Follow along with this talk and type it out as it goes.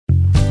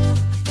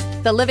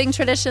The Living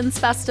Traditions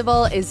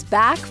Festival is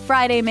back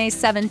Friday, May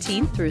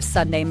 17th through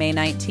Sunday, May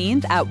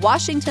 19th at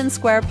Washington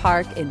Square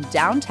Park in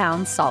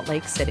downtown Salt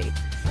Lake City.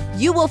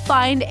 You will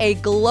find a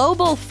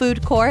global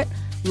food court,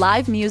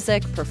 live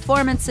music,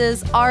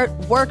 performances, art,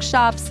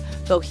 workshops,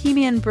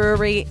 bohemian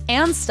brewery,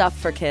 and stuff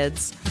for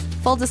kids.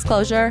 Full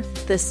disclosure,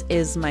 this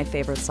is my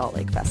favorite Salt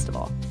Lake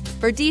festival.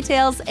 For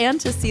details and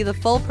to see the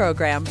full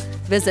program,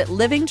 visit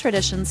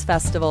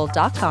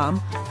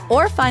livingtraditionsfestival.com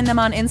or find them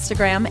on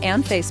Instagram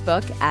and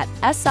Facebook at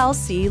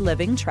SLC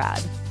Living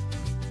Trad.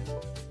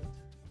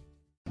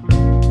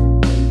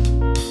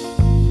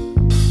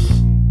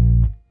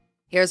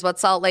 Here's what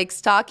Salt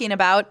Lake's talking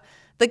about.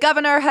 The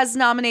governor has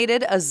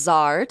nominated a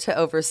czar to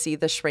oversee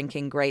the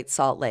shrinking Great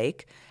Salt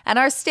Lake, and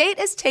our state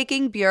is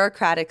taking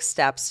bureaucratic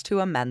steps to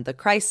amend the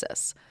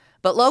crisis.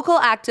 But local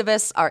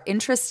activists are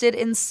interested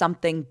in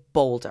something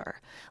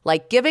bolder,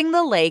 like giving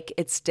the lake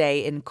its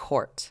day in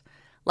court.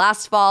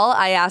 Last fall,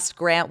 I asked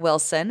Grant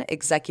Wilson,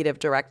 executive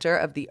director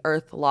of the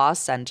Earth Law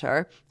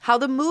Center, how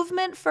the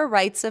movement for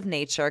rights of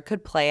nature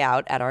could play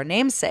out at our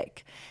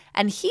namesake.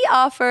 And he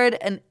offered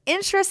an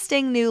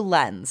interesting new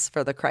lens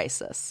for the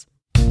crisis.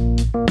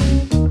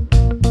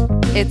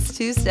 It's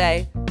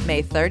Tuesday,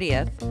 May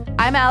 30th.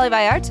 I'm Ali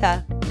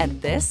Vallarta,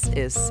 and this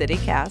is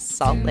CityCast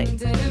Salt Lake.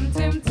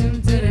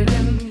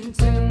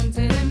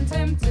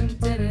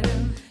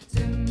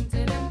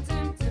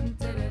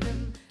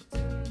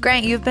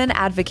 Grant, you've been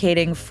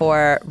advocating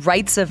for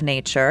rights of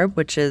nature,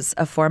 which is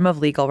a form of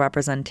legal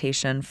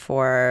representation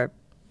for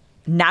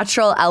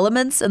natural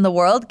elements in the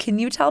world. Can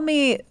you tell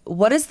me,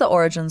 what is the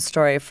origin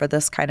story for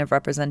this kind of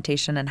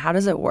representation and how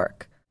does it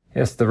work?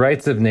 Yes, the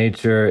rights of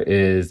nature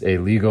is a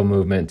legal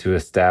movement to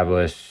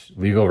establish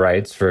legal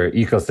rights for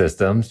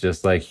ecosystems,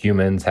 just like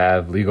humans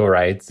have legal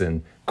rights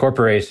and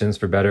corporations,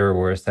 for better or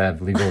worse,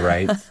 have legal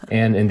rights.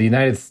 And in the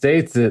United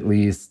States, at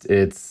least,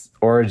 its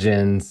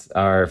origins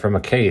are from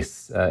a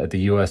case at the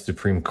U.S.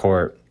 Supreme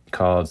Court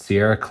called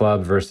Sierra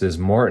Club versus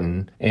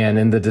Morton. And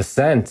in the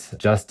dissent,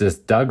 Justice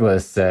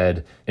Douglas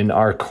said, in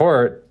our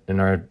court, in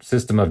our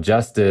system of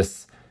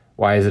justice,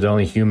 why is it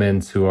only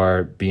humans who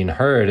are being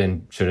heard,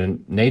 and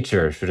shouldn't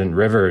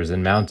rivers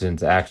and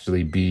mountains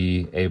actually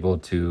be able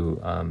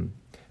to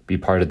be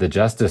part of the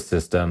justice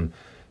system?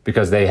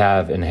 Because they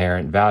have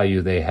inherent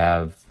value. They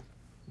have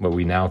what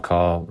we now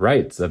call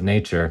rights of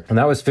nature. And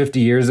that was 50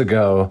 years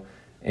ago.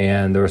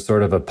 And there was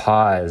sort of a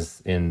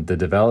pause in the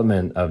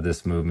development of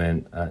this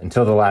movement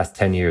until the last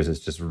 10 years. It's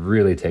just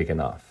really taken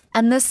off.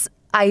 And this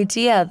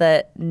idea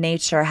that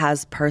nature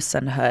has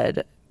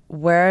personhood,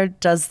 where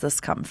does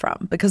this come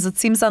from? Because it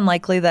seems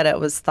unlikely that it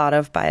was thought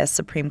of by a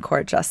Supreme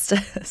Court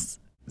justice.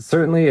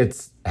 Certainly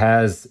it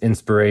has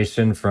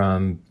inspiration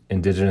from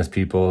indigenous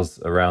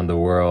peoples around the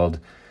world,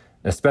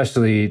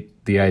 especially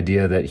the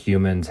idea that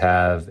humans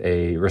have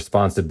a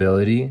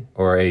responsibility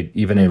or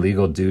even a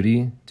legal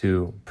duty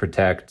to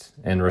protect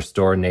and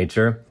restore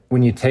nature.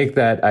 When you take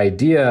that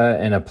idea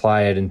and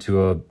apply it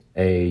into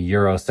a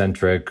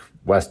Eurocentric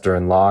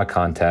Western law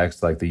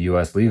context, like the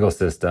U.S. legal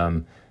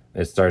system,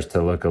 it starts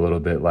to look a little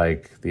bit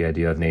like the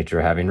idea of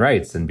nature having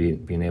rights and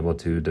being able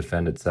to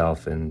defend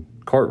itself in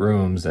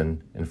courtrooms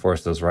and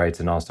enforce those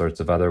rights in all sorts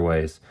of other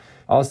ways.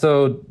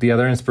 Also, the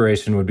other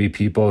inspiration would be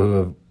people who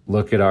have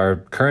look at our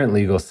current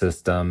legal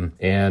system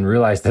and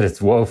realize that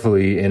it's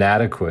woefully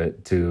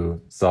inadequate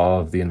to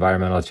solve the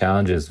environmental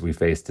challenges we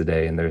face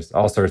today. And there's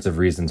all sorts of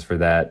reasons for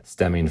that,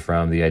 stemming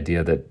from the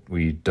idea that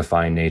we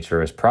define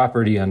nature as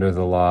property under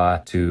the law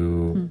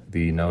to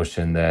the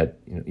notion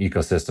that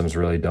ecosystems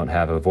really don't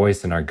have a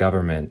voice in our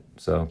government.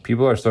 So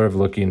people are sort of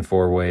looking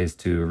for ways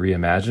to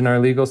reimagine our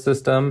legal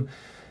system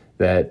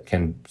that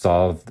can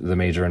solve the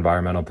major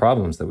environmental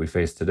problems that we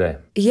face today.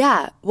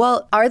 Yeah.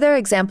 Well, are there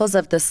examples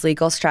of this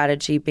legal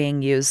strategy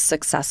being used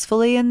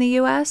successfully in the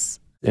U.S.?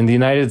 In the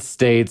United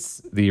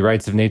States, the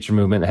rights of nature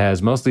movement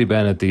has mostly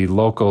been at the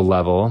local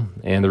level.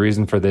 And the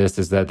reason for this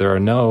is that there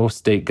are no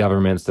state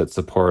governments that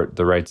support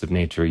the rights of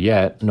nature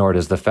yet, nor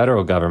does the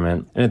federal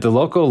government. And at the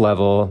local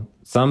level,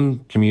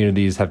 some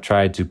communities have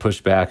tried to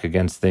push back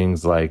against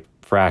things like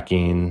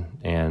fracking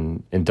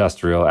and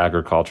industrial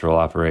agricultural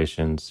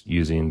operations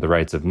using the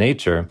rights of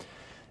nature.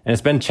 And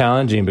it's been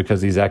challenging because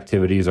these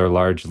activities are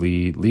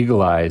largely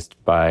legalized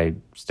by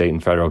state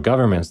and federal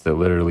governments that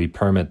literally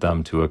permit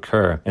them to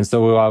occur. And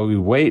so while we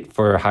wait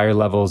for higher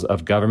levels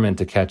of government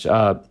to catch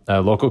up,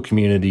 local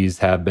communities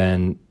have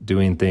been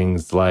doing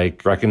things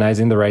like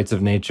recognizing the rights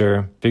of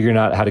nature, figuring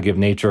out how to give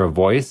nature a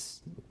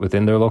voice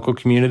within their local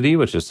community,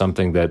 which is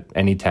something that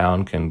any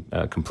town can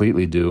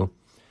completely do,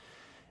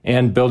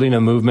 and building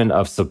a movement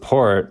of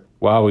support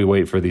while we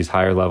wait for these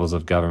higher levels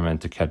of government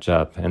to catch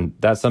up. And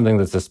that's something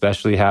that's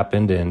especially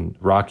happened in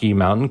Rocky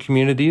Mountain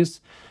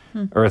communities.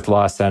 Earth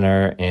Law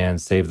Center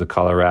and Save the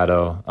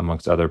Colorado,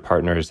 amongst other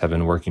partners, have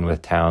been working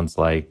with towns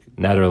like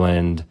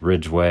Nederland,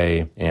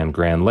 Ridgway, and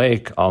Grand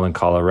Lake, all in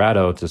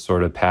Colorado, to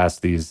sort of pass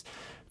these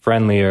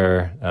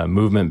friendlier,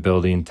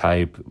 movement-building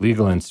type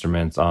legal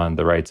instruments on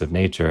the rights of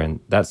nature.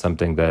 And that's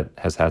something that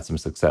has had some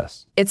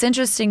success. It's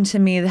interesting to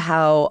me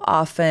how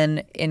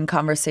often in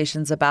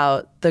conversations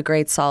about the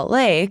Great Salt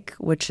Lake,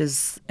 which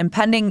is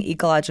impending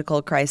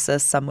ecological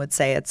crisis. Some would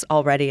say it's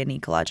already an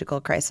ecological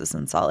crisis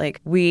in Salt Lake.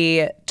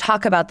 We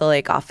talk about the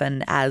lake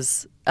often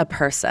as a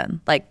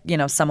person. Like,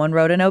 someone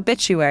wrote an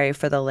obituary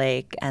for the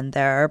lake and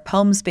there are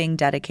poems being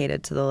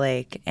dedicated to the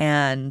lake.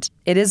 And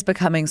it is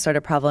becoming sort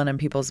of prevalent in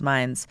people's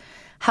minds.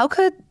 How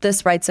could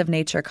this rights of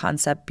nature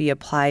concept be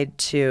applied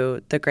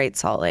to the Great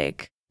Salt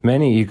Lake?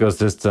 Many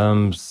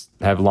ecosystems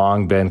have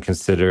long been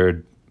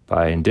considered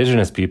by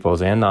indigenous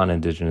peoples and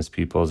non-indigenous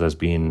peoples as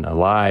being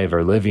alive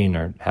or living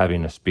or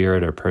having a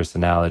spirit or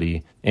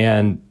personality.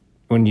 And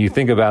when you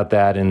think about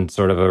that in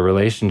sort of a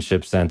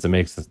relationship sense, it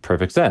makes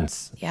perfect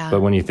sense. Yeah.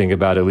 But when you think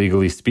about it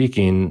legally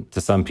speaking,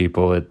 to some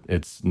people,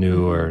 it's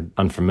new or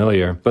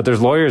unfamiliar. But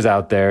there's lawyers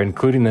out there,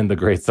 including in the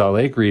Great Salt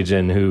Lake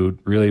region, who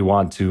really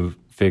want to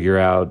figure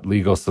out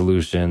legal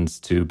solutions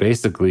to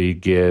basically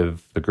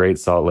give the Great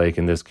Salt Lake,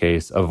 in this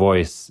case, a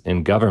voice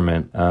in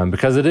government,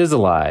 because it is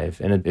alive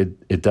and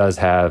it does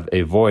have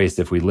a voice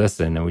if we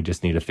listen, and we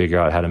just need to figure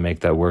out how to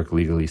make that work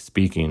legally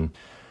speaking.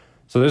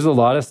 So there's a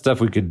lot of stuff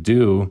we could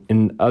do.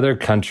 In other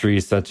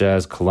countries such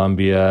as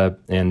Colombia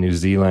and New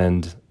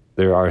Zealand,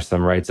 there are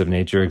some rights of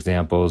nature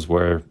examples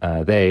where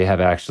they have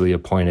actually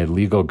appointed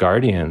legal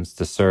guardians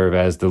to serve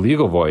as the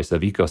legal voice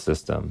of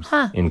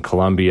ecosystems. In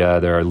Colombia,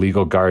 there are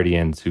legal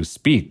guardians who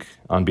speak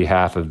on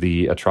behalf of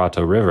the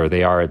Atrato River.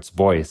 They are its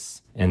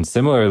voice. And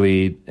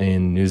similarly,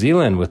 in New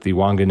Zealand, with the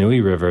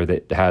Wanganui River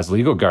that has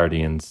legal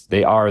guardians,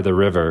 they are the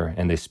river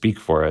and they speak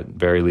for it,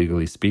 very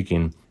legally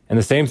speaking. And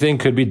the same thing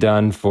could be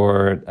done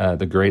for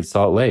the Great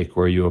Salt Lake,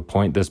 where you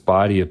appoint this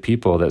body of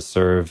people that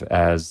serve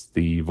as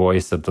the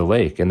voice of the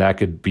lake. And that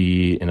could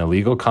be in a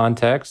legal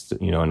context,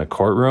 in a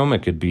courtroom.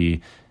 It could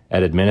be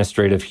at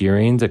administrative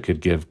hearings. It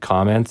could give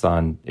comments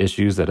on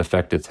issues that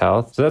affect its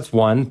health. So that's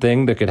one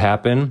thing that could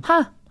happen.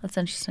 That's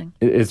interesting.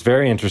 It's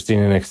very interesting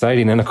and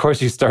exciting. And of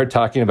course, you start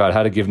talking about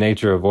how to give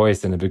nature a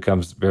voice, and it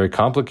becomes very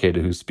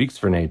complicated. Who speaks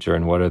for nature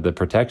and what are the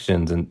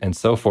protections and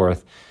so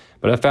forth.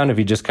 But I found if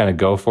you just kind of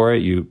go for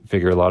it, you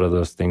figure a lot of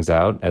those things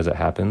out as it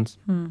happens.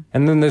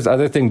 And then there's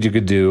other things you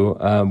could do.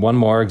 One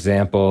more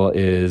example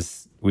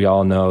is we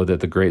all know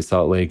that the Great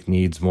Salt Lake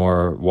needs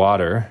more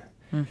water.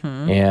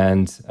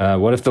 And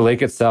what if the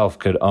lake itself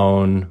could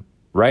own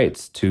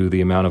rights to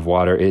the amount of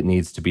water it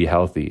needs to be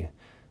healthy?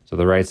 So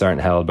the rights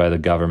aren't held by the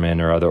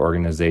government or other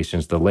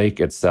organizations. The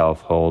lake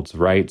itself holds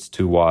rights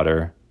to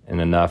water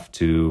and enough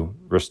to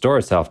restore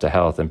itself to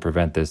health and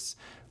prevent this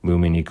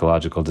looming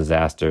ecological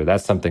disaster.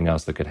 That's something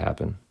else that could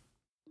happen.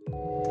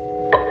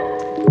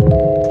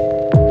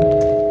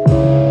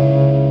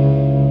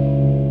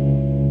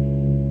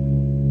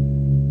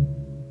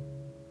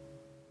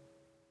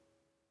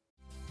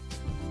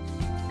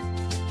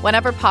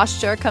 Whenever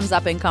posture comes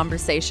up in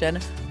conversation,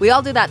 we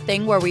all do that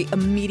thing where we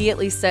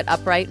immediately sit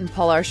upright and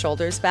pull our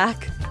shoulders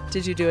back.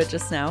 Did you do it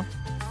just now?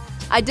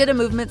 I did a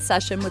movement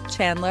session with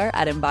Chandler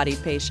at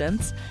Embodied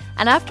Patience,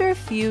 and after a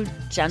few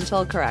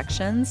gentle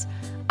corrections,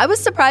 I was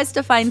surprised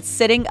to find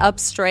sitting up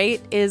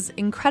straight is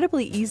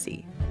incredibly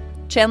easy.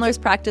 Chandler's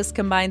practice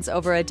combines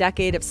over a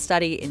decade of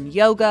study in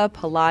yoga,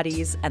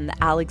 Pilates, and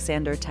the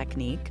Alexander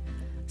technique.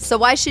 So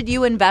why should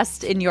you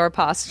invest in your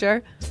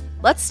posture?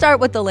 Let's start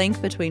with the link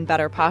between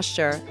better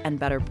posture and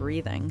better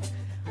breathing.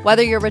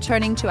 Whether you're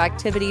returning to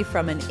activity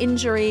from an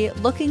injury,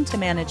 looking to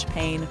manage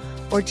pain,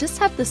 or just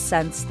have the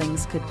sense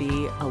things could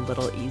be a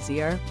little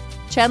easier,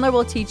 Chandler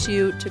will teach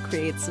you to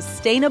create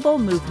sustainable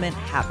movement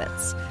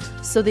habits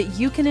so that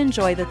you can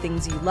enjoy the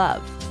things you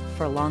love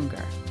for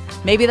longer.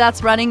 Maybe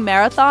that's running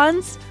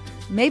marathons.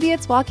 Maybe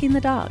it's walking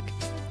the dog.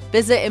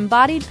 Visit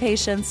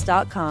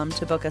embodiedpatience.com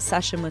to book a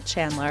session with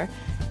Chandler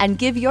and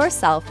give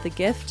yourself the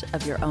gift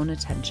of your own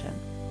attention.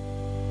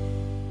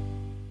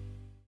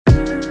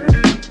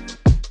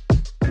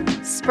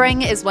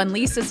 Spring is when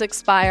leases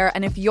expire,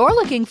 and if you're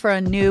looking for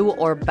a new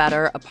or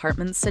better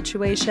apartment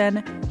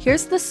situation,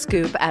 here's the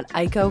scoop at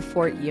ICO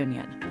Fort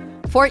Union.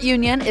 Fort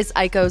Union is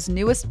ICO's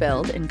newest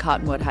build in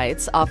Cottonwood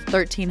Heights off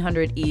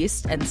 1300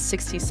 East and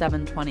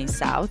 6720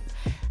 South.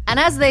 And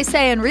as they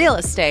say in real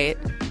estate,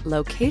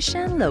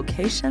 location,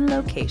 location,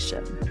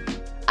 location.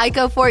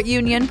 ICO Fort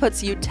Union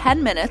puts you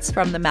 10 minutes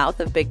from the mouth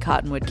of Big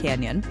Cottonwood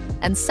Canyon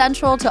and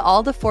central to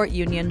all the Fort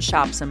Union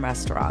shops and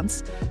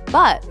restaurants.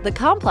 But the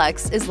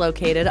complex is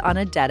located on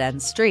a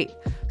dead-end street,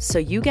 so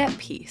you get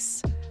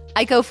peace.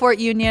 ICO Fort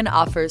Union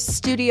offers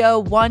studio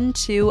 1,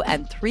 2,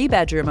 and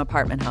 3-bedroom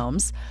apartment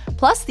homes,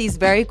 plus these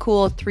very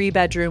cool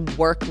 3-bedroom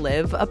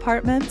work-live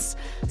apartments.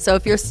 So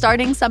if you're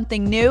starting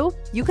something new,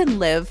 you can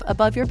live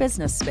above your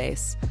business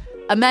space.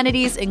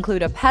 Amenities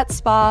include a pet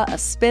spa, a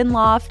spin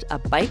loft, a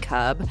bike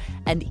hub,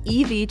 and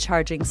EV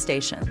charging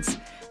stations.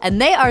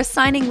 And they are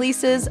signing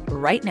leases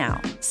right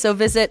now. So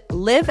visit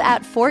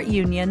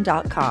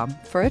liveatfortunion.com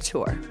for a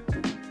tour.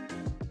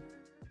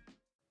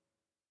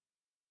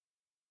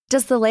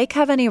 Does the lake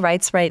have any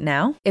rights right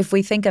now? If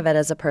we think of it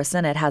as a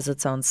person, it has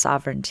its own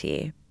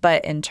sovereignty.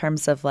 But in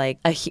terms of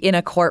in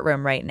a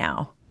courtroom right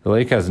now. The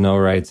lake has no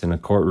rights in a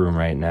courtroom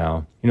right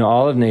now.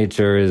 All of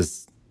nature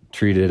is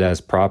treated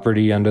as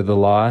property under the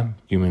law.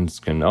 Humans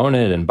can own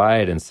it and buy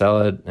it and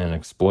sell it and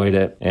exploit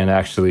it. And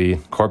actually,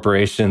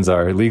 corporations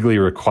are legally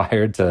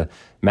required to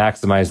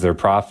maximize their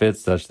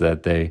profits such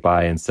that they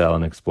buy and sell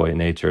and exploit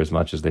nature as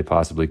much as they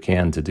possibly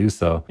can to do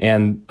so.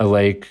 And a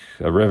lake,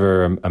 a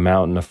river, a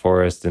mountain, a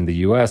forest in the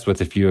U.S., with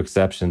a few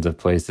exceptions of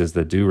places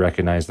that do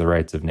recognize the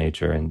rights of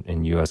nature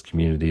in U.S.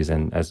 communities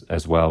and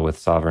as well with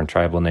sovereign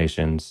tribal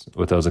nations.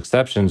 With those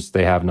exceptions,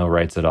 they have no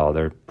rights at all.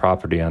 They're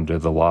property under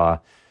the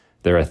law.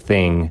 They're a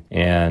thing.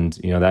 And,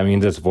 that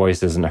means its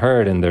voice isn't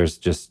heard, and there's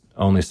just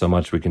only so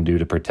much we can do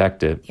to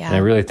protect it. Yeah. And I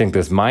really think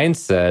this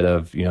mindset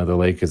of, the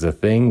lake is a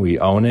thing, we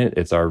own it,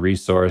 it's our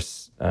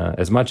resource,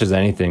 as much as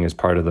anything is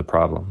part of the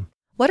problem.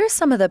 What are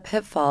some of the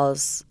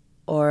pitfalls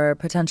or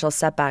potential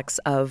setbacks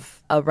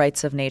of a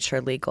rights of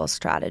nature legal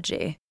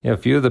strategy? A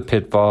few of the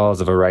pitfalls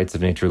of a rights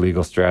of nature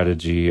legal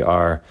strategy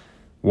are,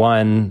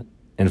 one,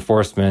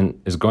 enforcement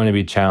is going to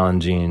be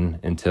challenging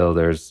until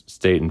there's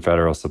state and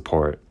federal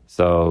support.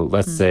 So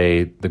let's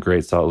say the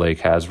Great Salt Lake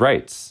has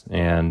rights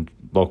and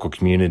local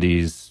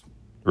communities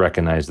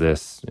recognize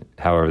this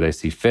however they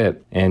see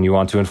fit, and you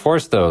want to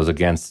enforce those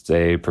against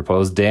a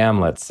proposed dam,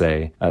 let's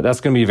say.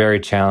 That's going to be very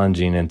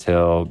challenging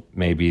until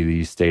maybe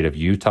the state of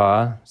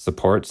Utah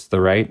supports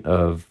the right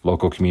of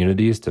local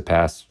communities to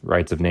pass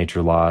rights of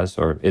nature laws,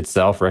 or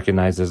itself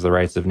recognizes the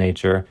rights of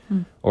nature,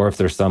 or if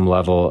there's some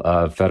level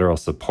of federal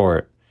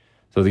support.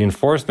 So the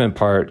enforcement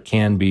part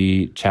can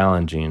be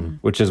challenging,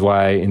 which is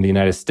why in the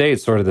United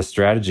States, sort of the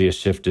strategy has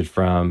shifted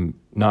from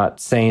not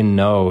saying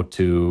no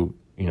to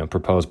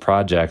proposed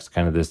projects,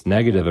 kind of this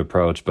negative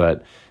approach,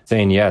 but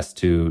saying yes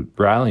to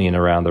rallying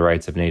around the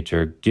rights of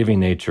nature, giving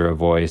nature a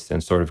voice,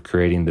 and sort of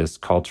creating this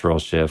cultural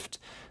shift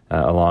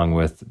along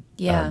with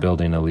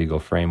building a legal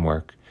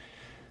framework.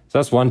 So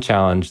that's one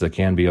challenge that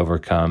can be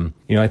overcome.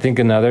 I think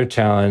another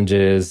challenge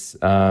is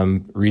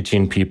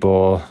reaching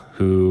people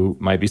who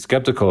might be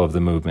skeptical of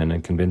the movement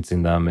and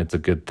convincing them it's a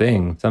good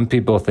thing. Some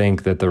people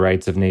think that the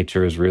rights of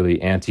nature is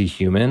really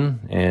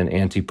anti-human and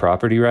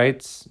anti-property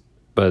rights,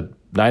 but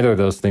neither of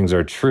those things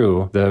are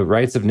true. The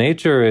rights of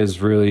nature is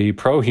really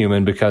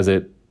pro-human because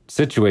it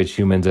situates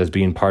humans as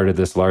being part of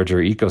this larger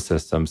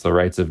ecosystem. So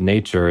rights of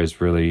nature is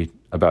really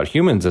about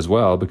humans as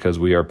well because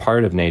we are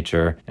part of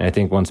nature. And I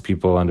think once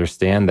people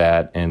understand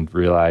that and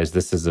realize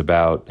this is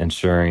about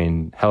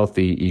ensuring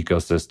healthy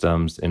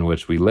ecosystems in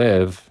which we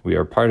live, we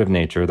are part of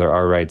nature, there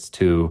are rights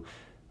too,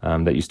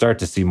 that you start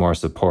to see more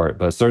support.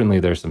 But certainly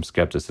there's some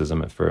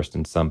skepticism at first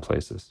in some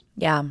places.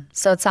 Yeah.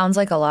 So it sounds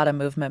like a lot of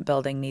movement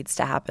building needs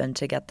to happen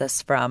to get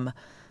this from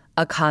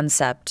a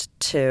concept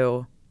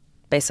to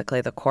basically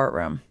the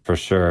courtroom. For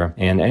sure.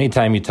 And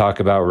anytime you talk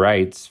about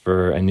rights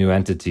for a new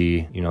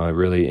entity, it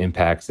really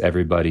impacts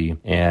everybody.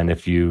 And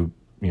if you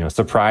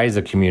surprise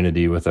a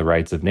community with a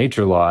rights of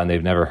nature law and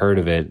they've never heard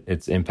of it,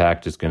 its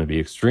impact is going to be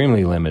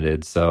extremely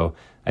limited. So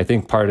I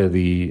think part of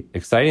the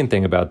exciting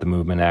thing about the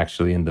movement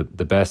actually, and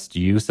the best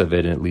use of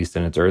it, at least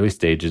in its early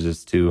stages,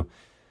 is to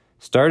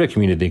start a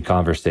community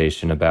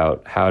conversation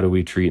about how do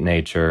we treat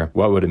nature?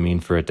 What would it mean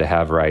for it to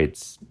have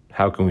rights?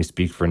 How can we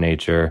speak for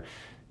nature?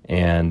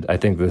 And I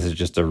think this is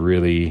just a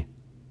really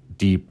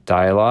deep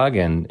dialogue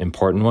and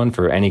important one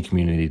for any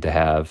community to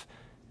have.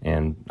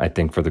 And I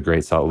think for the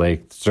Great Salt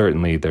Lake,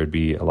 certainly there'd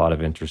be a lot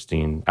of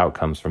interesting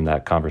outcomes from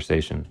that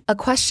conversation. A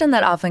question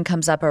that often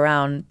comes up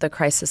around the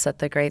crisis at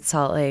the Great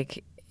Salt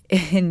Lake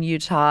in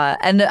Utah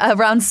and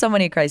around so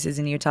many crises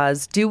in Utah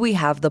is, do we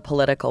have the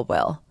political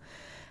will?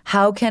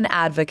 How can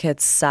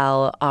advocates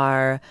sell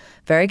our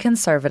very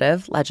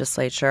conservative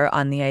legislature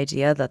on the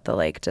idea that the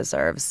lake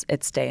deserves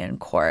its day in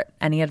court?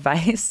 Any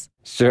advice?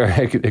 Sure.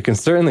 It can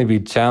certainly be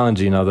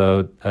challenging,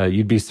 although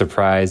you'd be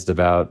surprised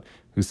about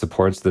who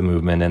supports the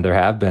movement. And there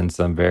have been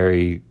some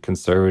very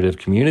conservative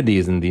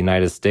communities in the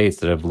United States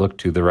that have looked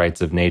to the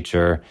rights of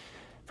nature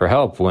for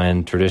help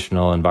when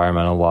traditional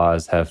environmental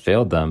laws have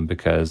failed them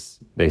because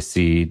they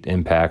see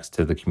impacts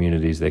to the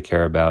communities they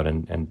care about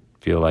and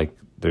feel like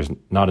there's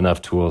not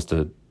enough tools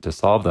to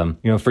solve them.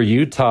 For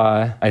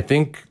Utah, I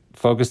think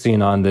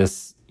focusing on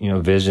this,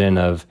 vision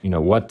of,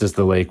 what does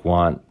the lake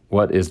want?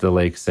 What is the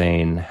lake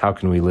saying? How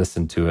can we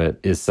listen to it?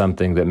 Is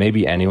something that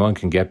maybe anyone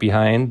can get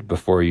behind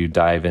before you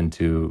dive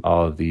into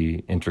all of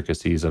the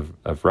intricacies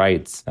of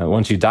rights.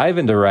 Once you dive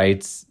into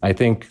rights, I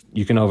think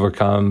you can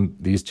overcome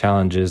these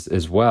challenges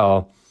as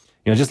well.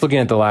 Just looking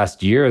at the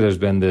last year, there's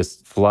been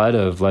this flood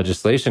of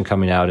legislation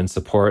coming out in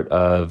support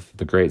of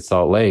the Great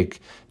Salt Lake,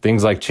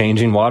 things like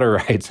changing water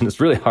rights. And it's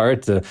really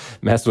hard to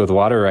mess with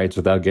water rights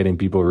without getting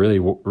people really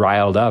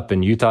riled up.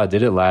 And Utah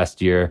did it last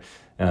year,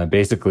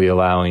 basically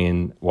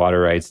allowing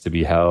water rights to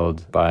be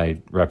held by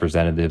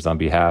representatives on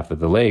behalf of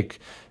the lake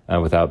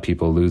without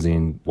people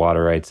losing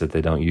water rights that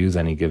they don't use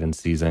any given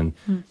season.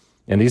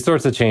 And these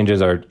sorts of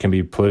changes can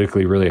be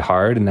politically really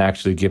hard and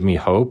actually give me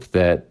hope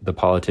that the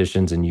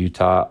politicians in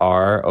Utah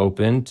are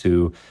open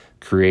to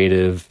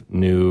creative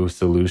new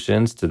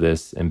solutions to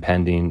this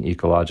impending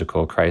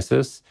ecological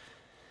crisis.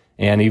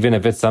 And even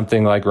if it's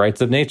something like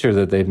rights of nature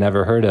that they've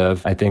never heard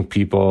of, I think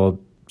people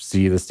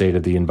see the state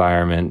of the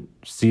environment,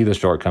 see the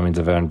shortcomings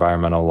of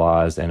environmental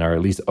laws, and are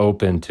at least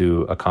open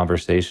to a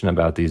conversation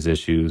about these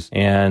issues.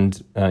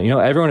 And,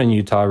 everyone in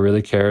Utah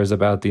really cares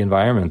about the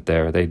environment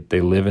there.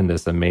 They live in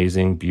this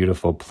amazing,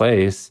 beautiful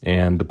place.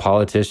 And the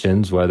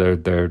politicians, whether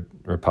they're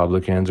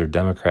Republicans or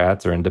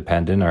Democrats or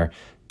independent, are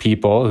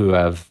people who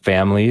have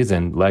families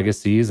and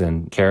legacies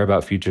and care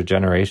about future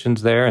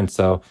generations there. And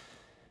so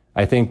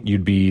I think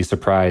you'd be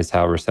surprised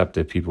how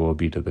receptive people will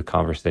be to the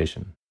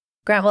conversation.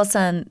 Grant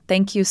Wilson,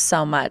 thank you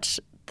so much.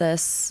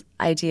 This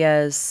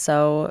idea is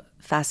so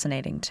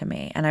fascinating to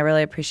me, and I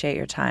really appreciate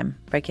your time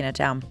breaking it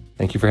down.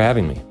 Thank you for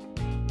having me.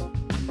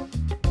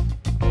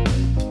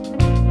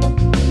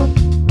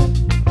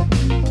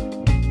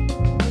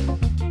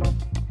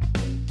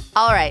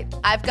 All right,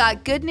 I've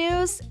got good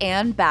news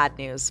and bad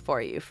news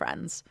for you,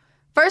 friends.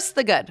 First,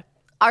 the good.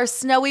 Our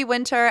snowy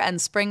winter and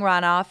spring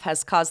runoff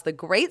has caused the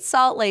Great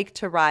Salt Lake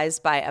to rise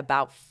by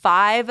about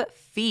 5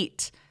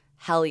 feet.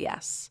 Hell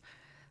yes.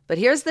 But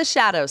here's the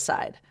shadow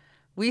side.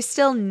 We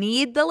still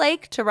need the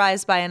lake to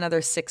rise by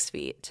another 6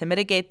 feet to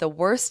mitigate the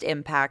worst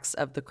impacts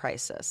of the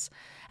crisis.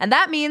 And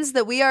that means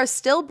that we are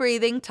still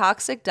breathing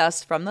toxic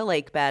dust from the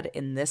lake bed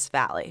in this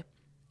valley.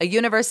 A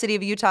University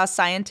of Utah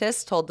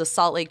scientist told the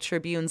Salt Lake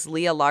Tribune's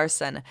Leah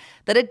Larson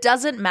that it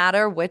doesn't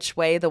matter which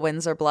way the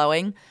winds are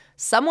blowing,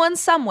 someone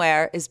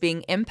somewhere is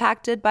being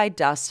impacted by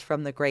dust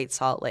from the Great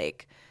Salt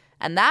Lake.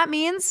 And that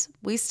means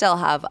we still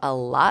have a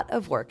lot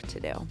of work to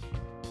do.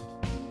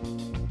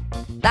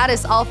 That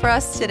is all for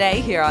us today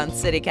here on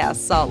CityCast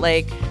Salt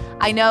Lake.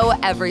 I know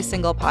every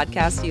single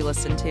podcast you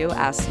listen to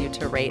asks you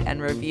to rate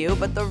and review,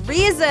 but the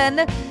reason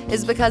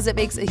is because it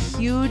makes a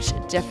huge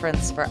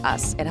difference for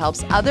us. It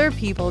helps other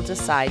people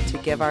decide to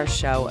give our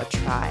show a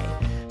try.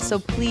 So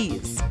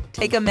please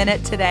take a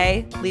minute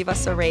today, leave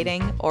us a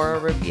rating or a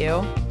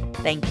review.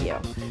 Thank you.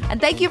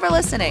 And thank you for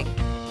listening.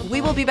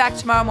 We will be back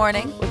tomorrow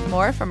morning with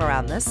more from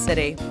around this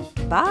city.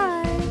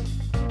 Bye.